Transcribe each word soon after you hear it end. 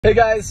Hey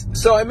guys,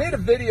 so I made a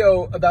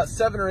video about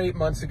 7 or 8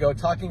 months ago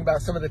talking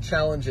about some of the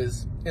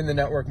challenges in the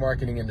network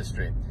marketing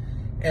industry.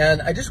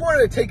 And I just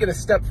wanted to take it a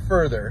step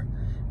further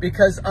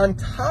because on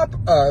top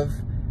of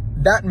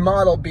that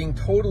model being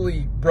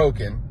totally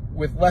broken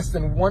with less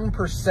than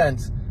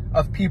 1%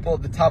 of people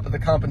at the top of the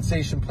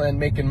compensation plan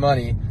making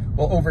money,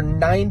 while over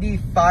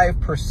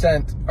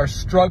 95% are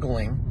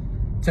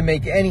struggling to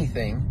make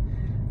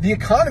anything, the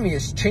economy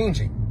is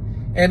changing.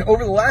 And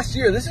over the last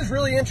year, this is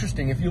really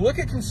interesting. If you look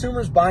at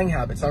consumers' buying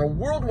habits on a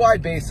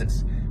worldwide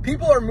basis,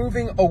 people are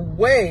moving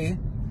away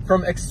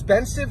from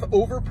expensive,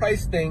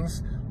 overpriced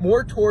things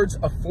more towards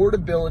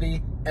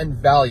affordability and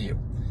value.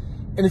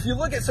 And if you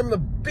look at some of the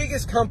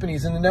biggest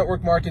companies in the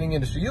network marketing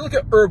industry, you look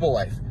at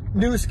Herbalife,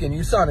 Nu Skin,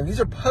 USANA, these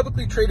are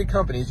publicly traded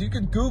companies. You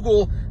could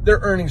Google their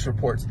earnings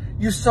reports.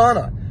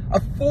 USANA, a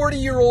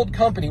 40-year-old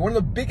company, one of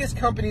the biggest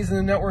companies in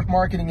the network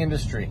marketing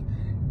industry,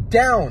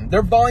 down.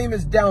 Their volume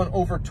is down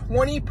over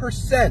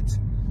 20%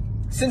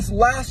 since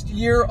last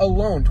year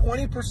alone,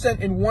 20%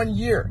 in 1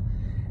 year.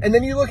 And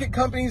then you look at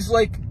companies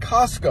like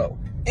Costco,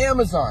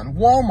 Amazon,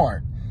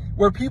 Walmart,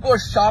 where people are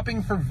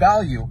shopping for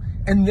value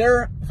and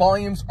their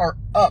volumes are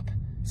up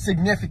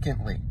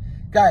significantly.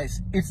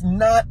 Guys, it's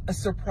not a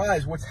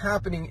surprise what's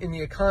happening in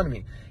the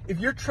economy.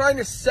 If you're trying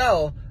to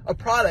sell a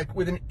product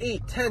with an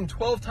 8, 10,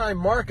 12 time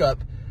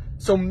markup,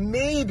 so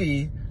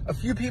maybe a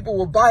few people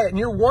will buy it, and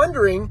you're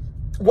wondering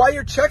why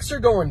your checks are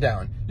going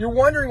down. You're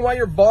wondering why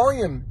your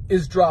volume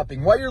is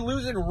dropping, why you're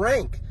losing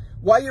rank,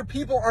 why your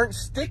people aren't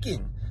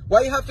sticking,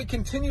 why you have to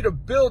continue to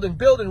build and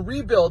build and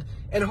rebuild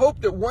and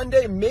hope that one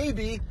day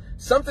maybe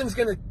something's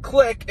going to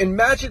click and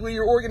magically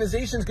your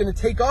organization's going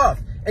to take off.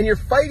 And you're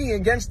fighting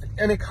against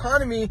an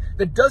economy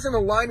that doesn't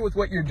align with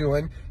what you're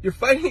doing. You're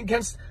fighting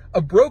against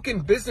a broken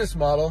business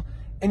model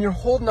and you're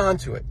holding on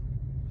to it.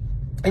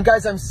 And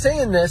guys, I'm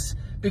saying this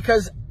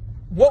because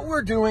what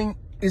we're doing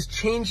is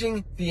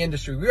changing the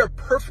industry. We are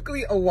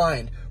perfectly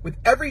aligned with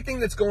everything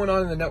that's going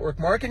on in the network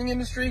marketing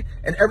industry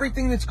and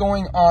everything that's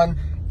going on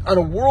a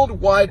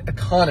worldwide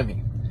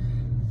economy.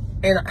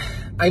 And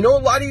I know a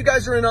lot of you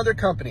guys are in other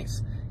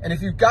companies, and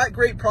if you've got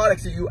great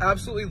products that you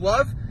absolutely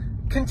love,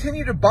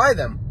 continue to buy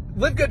them.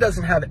 LiveGood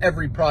doesn't have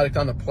every product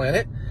on the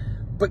planet,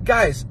 but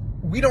guys,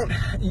 we don't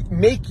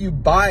make you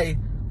buy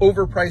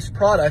overpriced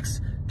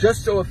products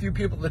just so a few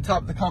people at the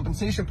top of the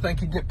compensation plan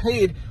can get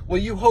paid. Well,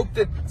 you hope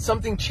that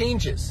something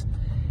changes.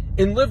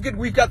 In LiveGood,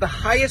 we've got the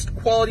highest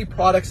quality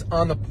products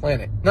on the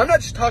planet. Now, I'm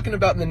not just talking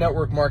about in the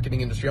network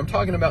marketing industry. I'm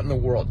talking about in the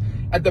world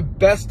at the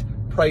best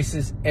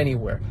prices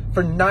anywhere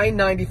for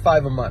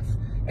 $9.95 a month.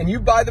 And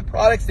you buy the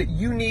products that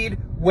you need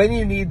when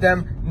you need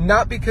them,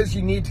 not because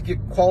you need to get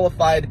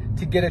qualified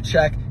to get a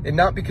check and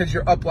not because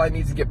your upline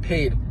needs to get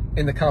paid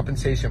in the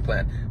compensation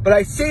plan. But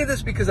I say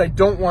this because I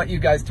don't want you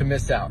guys to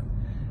miss out.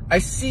 I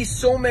see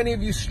so many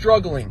of you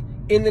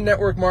struggling in the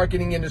network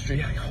marketing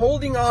industry,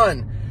 holding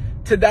on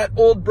to that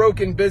old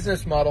broken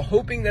business model,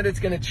 hoping that it's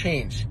going to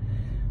change.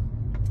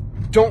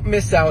 Don't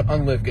miss out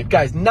on LiveGood.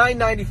 Guys,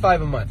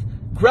 $9.95 a month.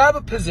 Grab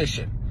a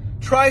position.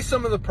 Try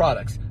some of the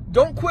products.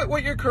 Don't quit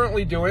what you're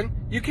currently doing.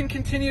 You can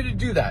continue to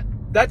do that.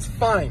 That's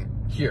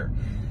fine here.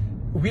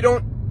 We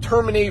don't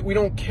terminate. We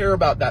don't care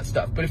about that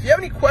stuff. But if you have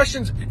any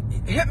questions,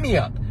 hit me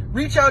up.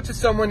 Reach out to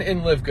someone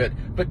in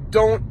LiveGood. But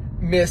don't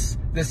miss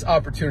this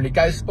opportunity.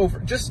 Guys, over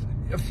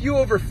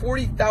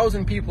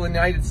 40,000 people in the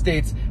United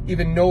States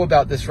even know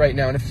about this right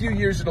now. In a few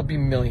years, it'll be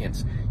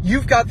millions.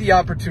 You've got the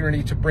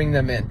opportunity to bring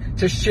them in,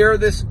 to share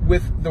this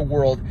with the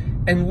world,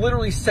 and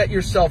literally set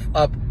yourself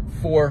up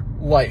for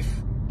life,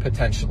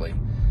 potentially,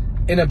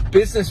 in a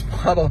business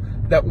model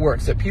that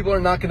works, that people are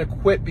not going to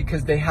quit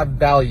because they have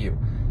value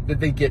that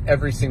they get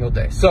every single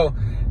day. So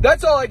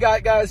that's all I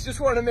got, guys. Just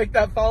wanted to make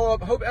that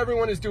follow-up. Hope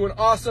everyone is doing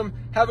awesome.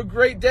 Have a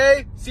great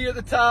day. See you at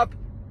the top.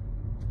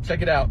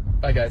 Check it out.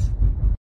 Bye, guys.